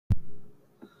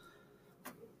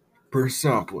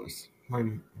Persepolis by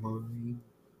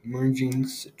Marjane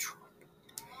Satrapi.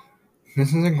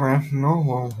 This is a graphic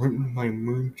novel written by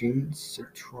Marjane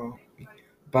Satrapi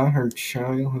about her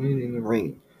childhood in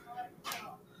Iran.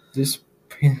 This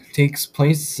takes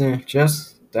place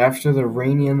just after the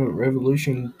Iranian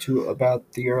Revolution to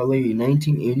about the early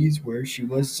 1980s, where she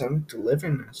was sent to live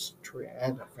in Austria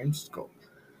at a French school.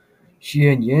 She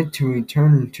had yet to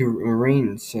return to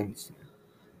Iran since.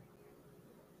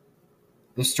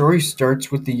 The story starts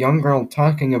with the young girl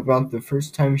talking about the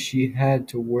first time she had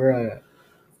to wear a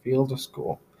field of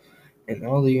school, and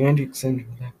all the antics and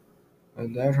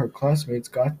that her classmates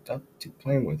got up to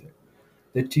playing with it.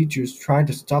 The teachers tried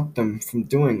to stop them from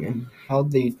doing, and how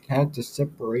they had to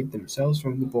separate themselves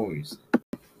from the boys.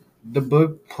 The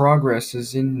book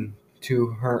progresses into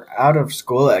her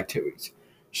out-of-school activities.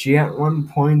 She at one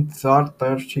point thought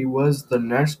that she was the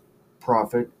next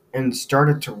prophet and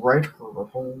started to write her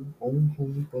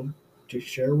own book to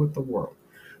share with the world.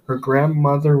 Her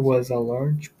grandmother was a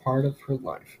large part of her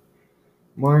life.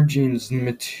 Marjane's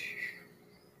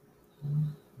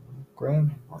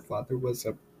grandfather was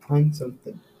a prince of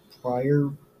the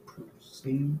prior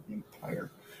Persian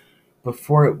Empire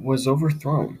before it was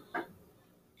overthrown.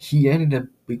 He ended up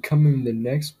becoming the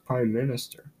next prime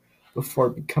minister, before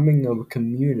becoming a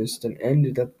communist and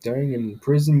ended up dying in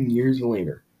prison years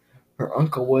later. Her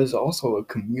uncle was also a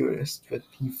communist, but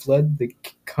he fled the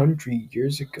country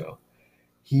years ago.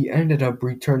 He ended up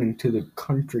returning to the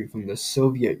country from the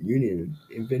Soviet Union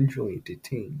and eventually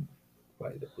detained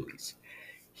by the police.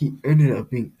 He ended up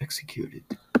being executed.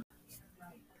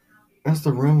 As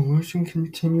the revolution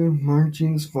continued,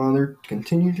 Marjane's father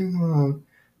continued to go out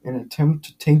and attempt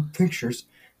to take pictures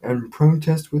and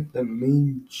protest with the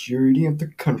majority of the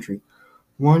country.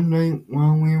 One night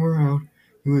while we were out,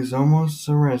 he was almost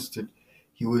arrested.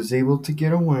 He was able to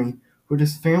get away, but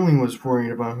his family was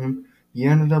worried about him. He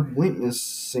ended up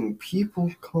witnessing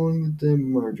people calling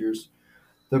them murderers.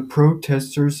 The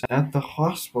protesters at the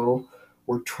hospital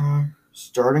were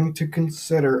starting to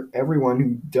consider everyone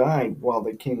who died while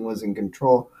the king was in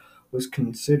control was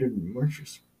considered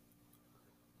murderers.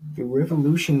 The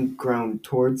revolution ground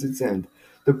towards its end.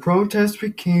 The protest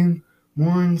became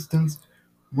more intense.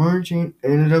 Marjane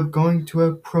ended up going to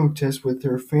a protest with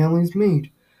her family's maid.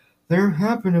 There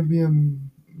happened to be a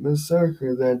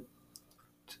massacre that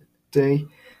day,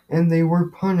 and they were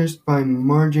punished by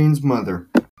Marjane's mother.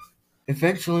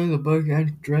 Eventually, the book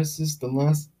addresses the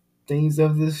last days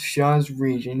of the Shah's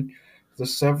regime, the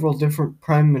several different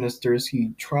prime ministers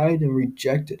he tried and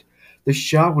rejected. The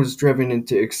Shah was driven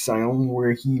into exile,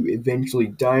 where he eventually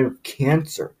died of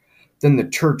cancer. Then the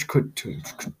church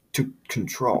took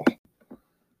control.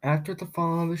 After the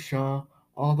fall of the Shah,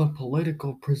 all the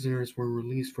political prisoners were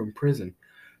released from prison.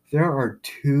 There are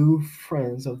two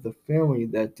friends of the family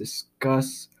that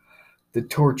discuss the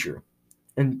torture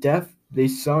and death they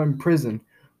saw in prison.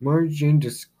 Marjane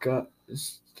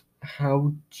discussed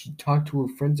how she talked to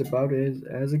her friends about it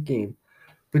as a game,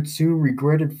 but soon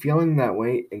regretted feeling that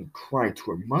way and cried to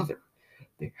her mother.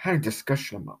 They had a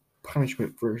discussion about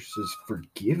punishment versus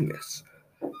forgiveness.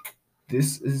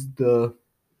 This is the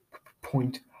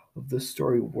point of the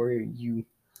story where you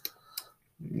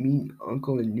meet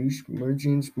Uncle Anush,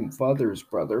 Marjane's father's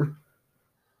brother.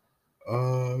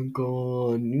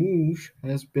 Uncle Anush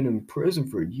has been in prison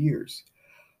for years.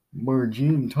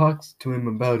 Marjane talks to him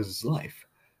about his life,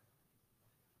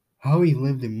 how he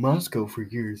lived in Moscow for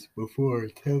years before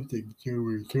attempting to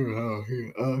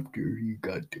return after he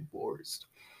got divorced.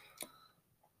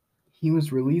 He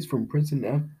was released from prison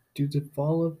after the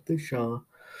fall of the Shah.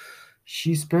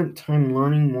 She spent time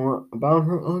learning more about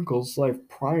her uncle's life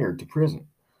prior to prison.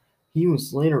 He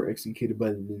was later executed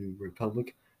by the New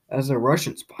Republic as a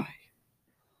Russian spy.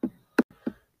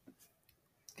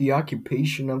 The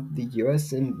occupation of the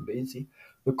U.S. embassy,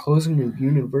 the closing of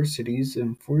universities,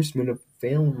 enforcement of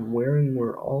veil wearing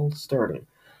were all starting.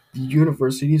 The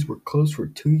universities were closed for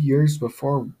 2 years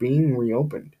before being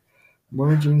reopened.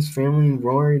 Marjane's family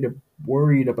worried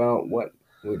about what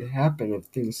would happen if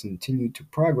things continued to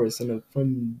progress in a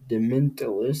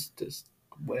fundamentalist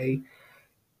way.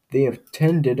 They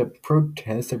attended a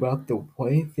protest about the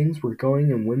way things were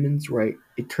going in women's rights.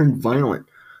 It turned violent.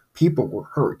 People were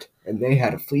hurt, and they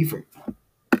had to flee from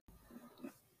it.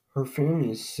 Her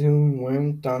family soon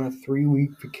went on a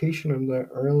 3-week vacation in the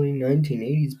early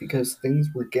 1980s because things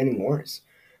were getting worse,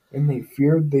 and they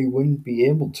feared they wouldn't be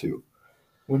able to.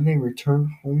 When they returned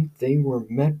home, they were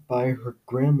met by her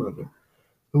grandmother,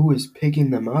 who was picking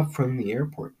them up from the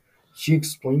airport. She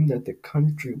explained that the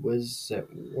country was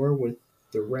at war with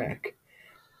Iraq.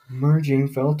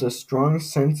 Marjane felt a strong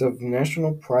sense of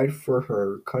national pride for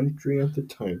her country at the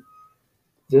time.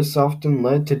 This often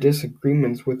led to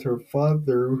disagreements with her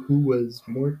father, who was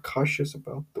more cautious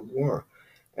about the war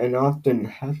and often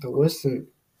had to listen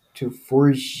to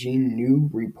forging new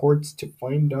reports to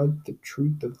find out the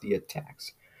truth of the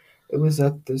attacks. It was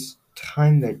at this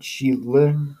time that she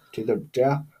learned of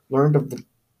the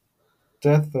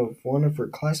death of one of her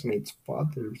classmates'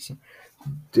 fathers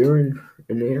during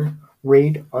an air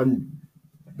raid on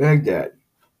Baghdad.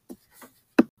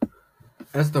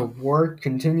 As the war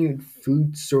continued,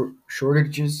 food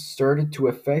shortages started to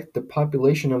affect the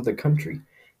population of the country.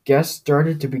 Gas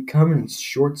started to become in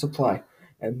short supply,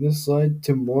 and this led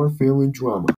to more family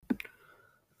drama.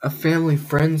 A family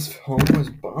friend's home was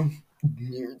bombed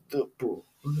near the border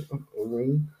of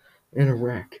Iran and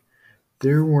Iraq.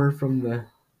 They were from the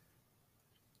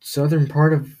southern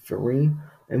part of Iran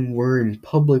and were in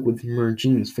public with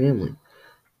Marjane's family.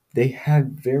 They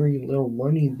had very little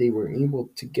money they were able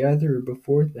to gather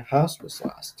before the house was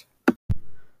lost.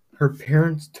 Her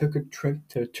parents took a trip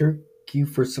to Turkey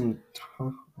for some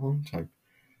long time.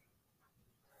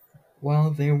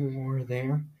 While they were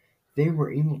there, they were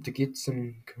able to get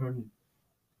some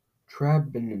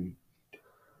contraband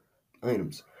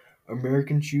items: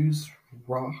 American shoes,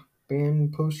 rock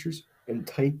band posters, and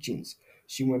tight jeans.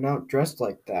 She went out dressed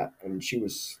like that, and she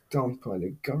was stopped by the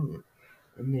government,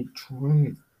 and they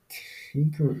tried to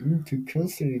take her into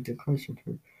custody to question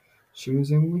her. She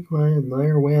was able to cry and lie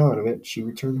her way out of it. She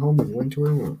returned home and went to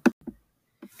her room.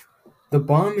 The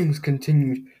bombings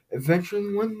continued.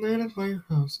 Eventually, one landed by her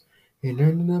house and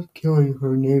ended up killing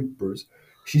her neighbors.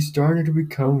 She started to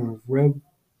become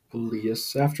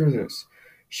rebellious after this.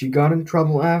 She got in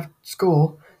trouble at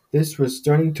school. This was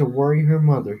starting to worry her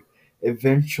mother.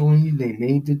 Eventually, they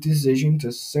made the decision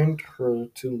to send her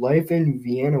to life in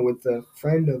Vienna with a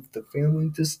friend of the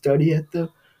family to study at the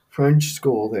French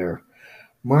school there.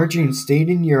 Marjane stayed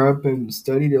in Europe and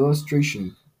studied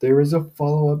illustration. There is a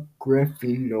follow-up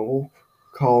graphic novel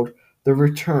called "The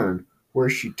Return", where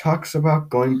she talks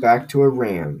about going back to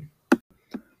Iran.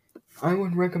 I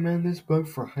would recommend this book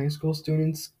for high school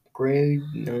students, grade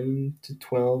 9 to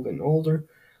 12 and older.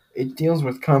 It deals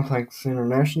with complex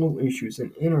international issues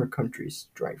and inter-country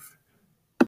strife.